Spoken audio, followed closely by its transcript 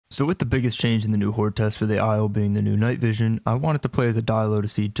So with the biggest change in the new Horde test for the Isle being the new night vision, I wanted to play as a Dilo to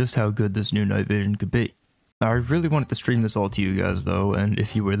see just how good this new night vision could be. I really wanted to stream this all to you guys though, and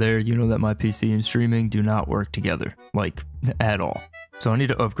if you were there, you know that my PC and streaming do not work together, like, at all. So I need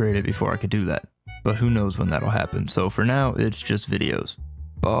to upgrade it before I could do that. But who knows when that'll happen, so for now, it's just videos.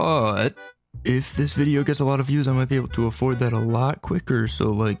 But if this video gets a lot of views, I might be able to afford that a lot quicker,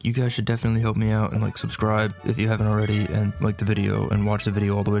 so like, you guys should definitely help me out and like subscribe if you haven't already, and like the video and watch the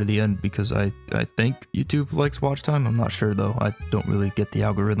video all the way to the end, because I think YouTube likes watch time. I'm not sure though, I don't really get the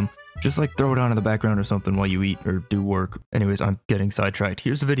algorithm. Just like throw it on in the background or something while you eat or do work. Anyways, I'm getting sidetracked.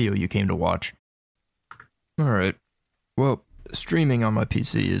 Here's the video you came to watch. Alright, well, streaming on my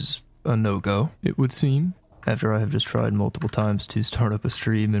PC is a no-go, it would seem. After I have just tried multiple times to start up a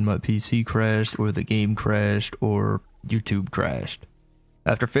stream and my PC crashed, or the game crashed, or YouTube crashed.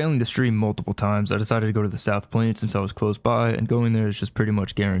 After failing to stream multiple times, I decided to go to the South Plains since I was close by, and going there is just pretty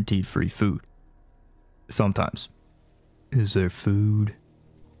much guaranteed free food. Sometimes. Is there food?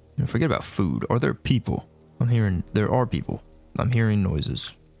 Forget about food. Are there people? There are people. I'm hearing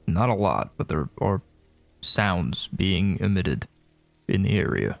noises. Not a lot, but there are sounds being emitted in the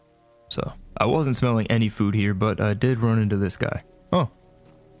area. So, I wasn't smelling any food here, but I did run into this guy. Oh.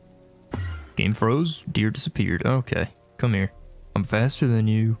 Game froze, deer disappeared. Okay, come here. I'm faster than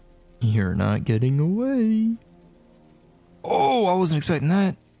you. You're not getting away. Oh, I wasn't expecting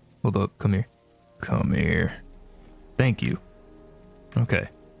that. Hold up, come here. Come here. Thank you. Okay.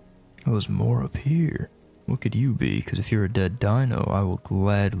 Oh, there's more up here. What could you be? Because if you're a dead dino, I will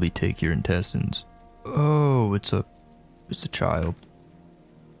gladly take your intestines. Oh, it's a child.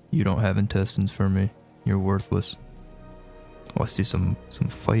 You don't have intestines for me. You're worthless. Oh, I see some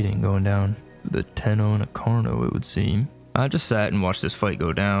fighting going down. The Tenno and a Carno, it would seem. I just sat and watched this fight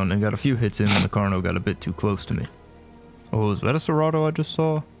go down and got a few hits in when the Carno got a bit too close to me. Oh, is that a Cerrado I just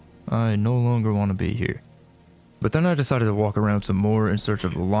saw? I no longer want to be here. But then I decided to walk around some more in search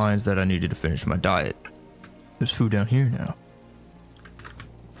of the lines that I needed to finish my diet. There's food down here now.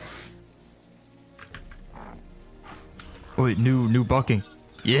 Oh wait, new bucking.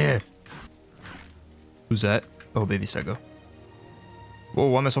 Yeah! Who's that? Oh, baby Stego. Whoa,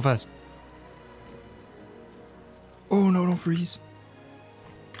 why am I so fast? Oh no, don't freeze.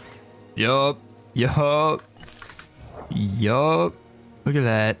 Yup. Yup. Yup. Look at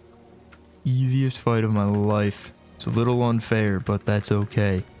that. Easiest fight of my life. It's a little unfair, but that's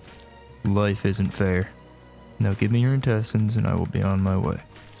okay. Life isn't fair. Now give me your intestines and I will be on my way.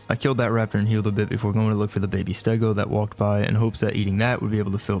 I killed that raptor and healed a bit before going to look for the baby Stego that walked by in hopes that eating that would be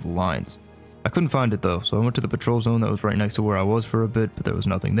able to fill the lines. I couldn't find it though, so I went to the patrol zone that was right next to where I was for a bit, but there was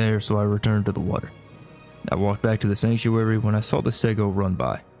nothing there, so I returned to the water. I walked back to the sanctuary when I saw the Stego run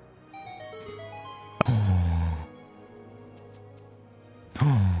by.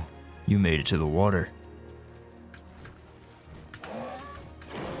 You made it to the water.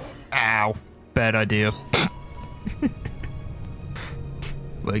 Ow. Bad idea.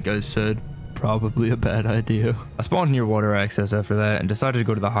 Like I said, probably a bad idea. I spawned near water access after that and decided to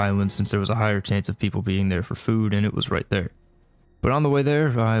go to the highlands since there was a higher chance of people being there for food, and it was right there. But on the way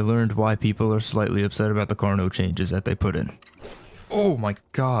there, I learned why people are slightly upset about the Carno changes that they put in. Oh my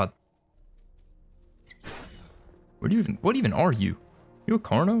god. What even are you? You a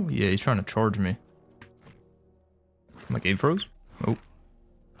Carno? Yeah, he's trying to charge me. My game froze? Oh.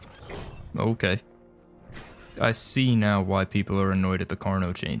 Okay. I see now why people are annoyed at the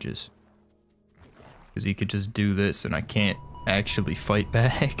Carno changes. Because he could just do this and I can't actually fight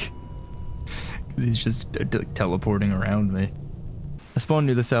back. Because he's just teleporting around me. I spawned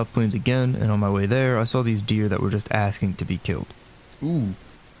near the South Plains again, and on my way there, I saw these deer that were just asking to be killed. Ooh.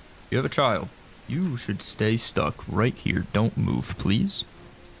 You have a child. You should stay stuck right here. Don't move, please.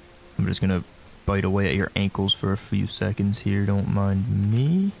 I'm just gonna bite away at your ankles for a few seconds here. Don't mind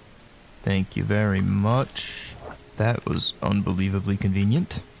me. Thank you very much. That was unbelievably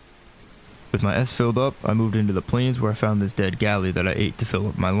convenient. With my S filled up, I moved into the plains where I found this dead galley that I ate to fill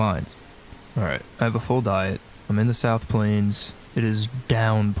up my lines. Alright, I have a full diet. I'm in the South Plains. It is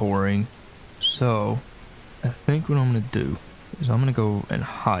downpouring. So, I think what I'm gonna do is I'm gonna go and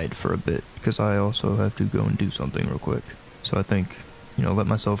hide for a bit, because I also have to go and do something real quick. So I think, you know, let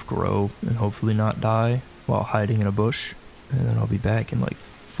myself grow and hopefully not die while hiding in a bush. And then I'll be back in like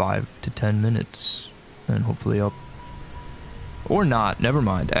 5 to 10 minutes. And hopefully I'll... Or not, never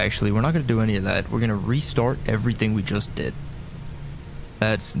mind. Actually, we're not gonna do any of that. We're gonna restart everything we just did.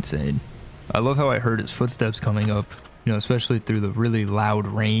 That's insane. I love how I heard his footsteps coming up, you know, especially through the really loud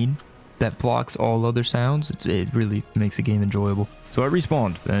rain that blocks all other sounds. It really makes the game enjoyable. So I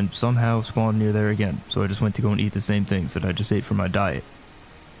respawned and somehow spawned near there again. So I just went to go and eat the same things that I just ate for my diet.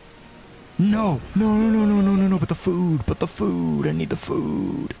 No, no, no, no, no, no, no, no, but the food, I need the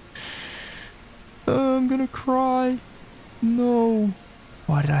food. I'm gonna cry. No.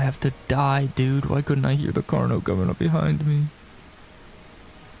 Why did I have to die, dude? Why couldn't I hear the Carno coming up behind me?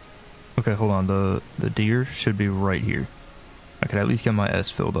 Okay, hold on, the deer should be right here. I could at least get my S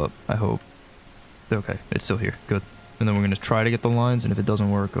filled up, I hope. Okay, it's still here, good. And then we're gonna try to get the lines, and if it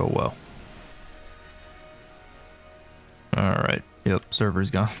doesn't work, oh well. Alright, yep, server's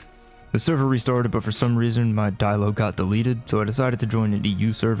gone. The server restarted, but for some reason my Dilo got deleted, so I decided to join an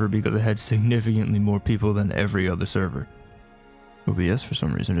EU server because it had significantly more people than every other server. OBS for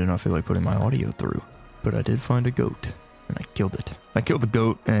some reason did not feel like putting my audio through, but I did find a goat, and I killed it. I killed the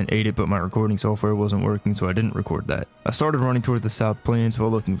goat and ate it, but my recording software wasn't working, so I didn't record that. I started running toward the South Plains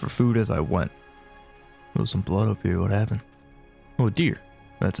while looking for food as I went. There was some blood up here, what happened? Oh, a deer.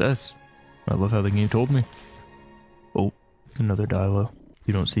 That's S. I love how the game told me. Oh, another Dilo.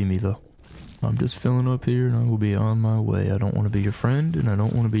 You don't see me though. I'm just filling up here and I will be on my way. I don't want to be your friend and I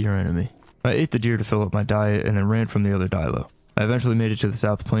don't want to be your enemy. I ate the deer to fill up my diet and then ran from the other Dilo. I eventually made it to the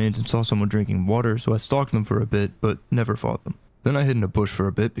South Plains and saw someone drinking water, so I stalked them for a bit, but never fought them. Then I hid in a bush for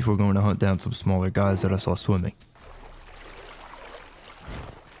a bit before going to hunt down some smaller guys that I saw swimming.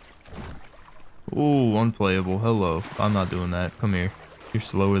 Ooh, unplayable. Hello. I'm not doing that. Come here. You're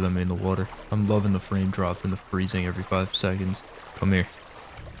slower than me in the water. I'm loving the frame drop and the freezing every 5 seconds. Come here.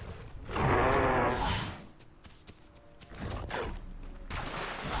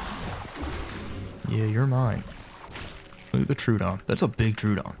 Yeah, you're mine. Look at the Trudon. That's a big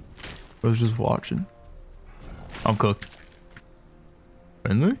Trudon. I was just watching. I'm cooked.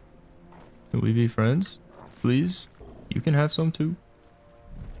 Friendly? Can we be friends? Please? You can have some too.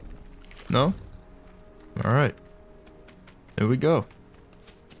 No? Alright. Here we go.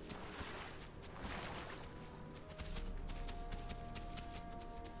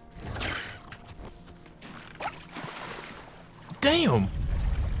 Damn!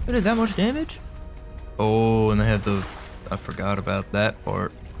 They did that much damage? Oh, and they have the... I forgot about that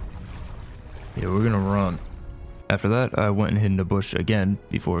part. Yeah, we're gonna run. After that, I went and hid in the bush again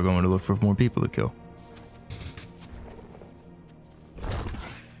before going to look for more people to kill.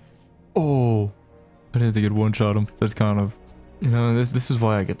 Oh! I didn't think I'd one-shot him. That's kind of... You know, this is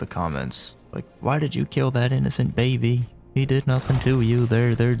why I get the comments. Like, why did you kill that innocent baby? He did nothing to you.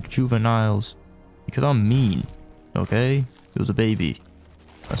 They're juveniles. Because I'm mean. Okay? It was a baby.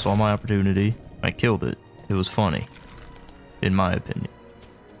 I saw my opportunity. I killed it. It was funny. In my opinion.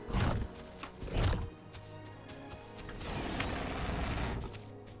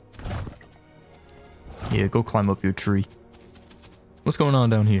 Yeah, go climb up your tree. What's going on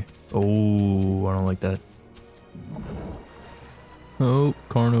down here? Oh, I don't like that. Oh,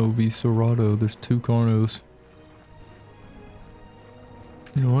 Carno v Serrato. There's 2 Carnos.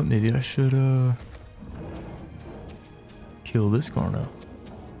 You know what? Maybe I should, kill this Carno.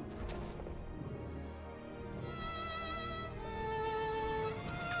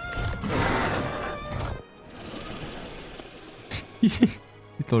 He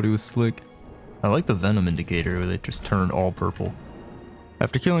thought he was slick. I like the venom indicator where they just turned all purple.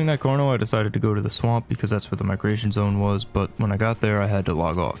 After killing that Carno, I decided to go to the swamp because that's where the migration zone was, but when I got there, I had to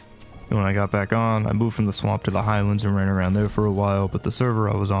log off. And when I got back on, I moved from the swamp to the highlands and ran around there for a while, but the server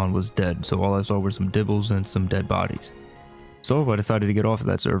I was on was dead, so all I saw were some dibbles and some dead bodies. So I decided to get off of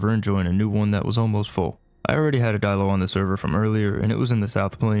that server and join a new one that was almost full. I already had a Dilo on the server from earlier, and it was in the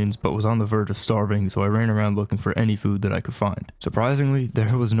South Plains, but was on the verge of starving, so I ran around looking for any food that I could find. Surprisingly,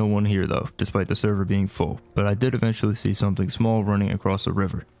 there was no one here though, despite the server being full, but I did eventually see something small running across the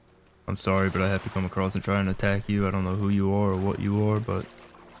river. I'm sorry, but I have to come across and try and attack you. I don't know who you are or what you are, but...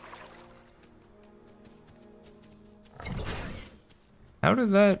 How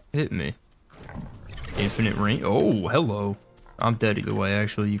did that hit me? Infinite range? Oh, hello. I'm dead either way,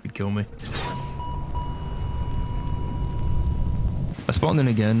 actually, you could kill me. I spawned in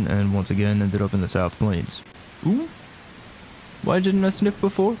again, and once again ended up in the South Plains. Ooh? Why didn't I sniff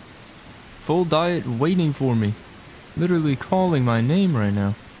before? Full diet waiting for me. Literally calling my name right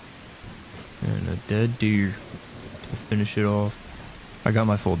now. And a dead deer to finish it off. I got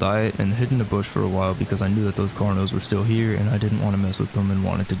my full diet and hid in the bush for a while because I knew that those Carnos were still here and I didn't want to mess with them and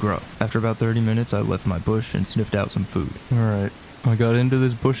wanted to grow. After about 30 minutes, I left my bush and sniffed out some food. Alright, I got into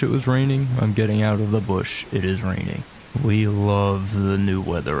this bush, it was raining. I'm getting out of the bush, it is raining. We love the new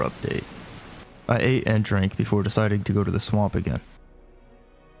weather update. I ate and drank before deciding to go to the swamp again.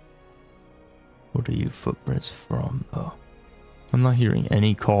 What are you footprints from, though? I'm not hearing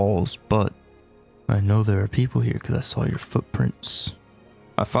any calls, but I know there are people here because I saw your footprints.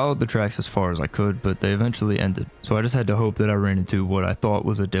 I followed the tracks as far as I could, but they eventually ended, so I just had to hope that I ran into what I thought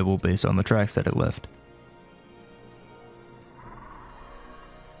was a dibble based on the tracks that it left.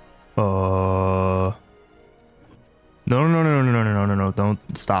 No,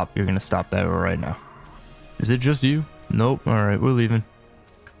 don't stop. You're gonna stop that right now. Is it just you? Nope. Alright, we're leaving.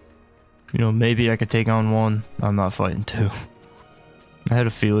 You know, maybe I could take on one. I'm not fighting two. I had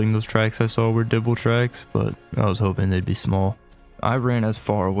a feeling those tracks I saw were dibble tracks, but I was hoping they'd be small. I ran as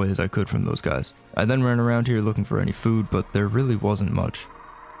far away as I could from those guys. I then ran around here looking for any food, but there really wasn't much.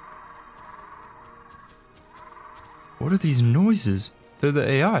 What are these noises? They're the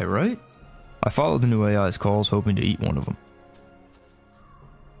AI, right? I followed the new AI's calls, hoping to eat one of them.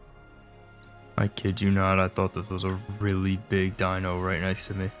 I kid you not, I thought this was a really big dino right next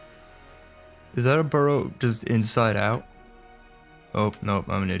to me. Is that a burrow just inside out? Oh, nope,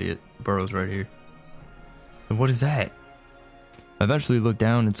 I'm an idiot. Burrow's right here. And what is that? I eventually looked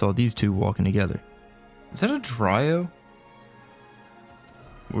down and saw these two walking together. Is that a Dryo?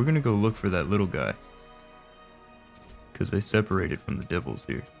 We're gonna go look for that little guy, because they separated from the dibbles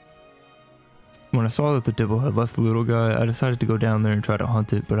here. When I saw that the dibble had left the little guy, I decided to go down there and try to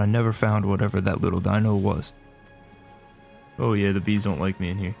hunt it, but I never found whatever that little dino was. Oh yeah, the bees don't like me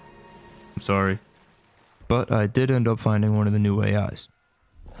in here. I'm sorry. But I did end up finding one of the new AIs.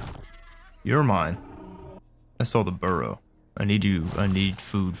 You're mine. I saw the burrow. I need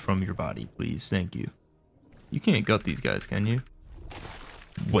food from your body, please. Thank you. You can't gut these guys, can you?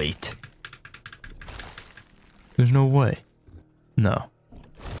 Wait. There's no way. No.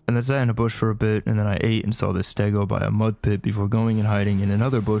 And I sat in a bush for a bit, and then I ate and saw this stego by a mud pit before going and hiding in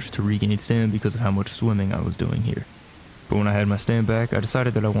another bush to regain stamina because of how much swimming I was doing here. But when I had my stamina back, I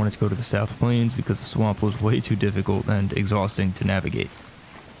decided that I wanted to go to the South Plains because the swamp was way too difficult and exhausting to navigate.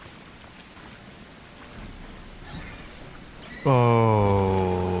 Oh.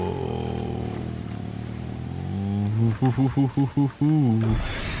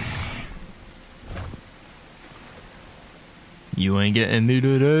 You ain't getting me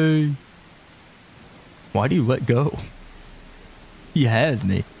today. Why do you let go? You had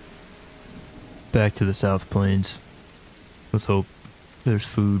me. Back to the South Plains. Let's hope there's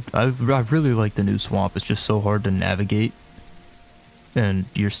food. I really like the new swamp. It's just so hard to navigate. And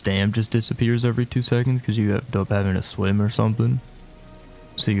your stam just disappears every 2 seconds because you end up having to swim or something.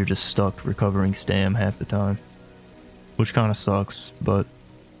 So you're just stuck recovering stam half the time. Which kind of sucks, but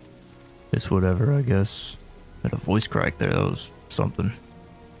it's whatever, I guess. Had a voice crack there, that was something.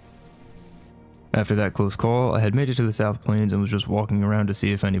 After that close call, I had made it to the South Plains and was just walking around to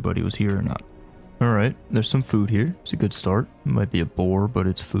see if anybody was here or not. Alright, there's some food here. It's a good start. It might be a boar, but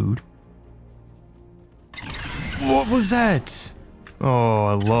it's food. What was that? Oh,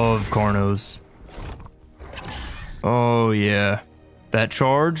 I love Carnos. Oh, yeah. That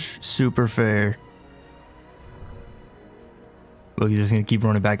charge? Super fair. Look, he's just gonna keep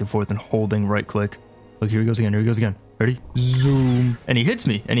running back and forth and holding right click. Look, here he goes again, here he goes again. Ready? Zoom. And he hits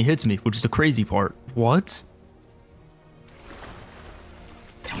me, which is the crazy part. What?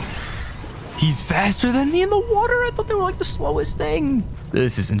 He's faster than me in the water? I thought they were like the slowest thing.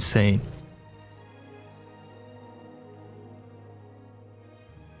 This is insane.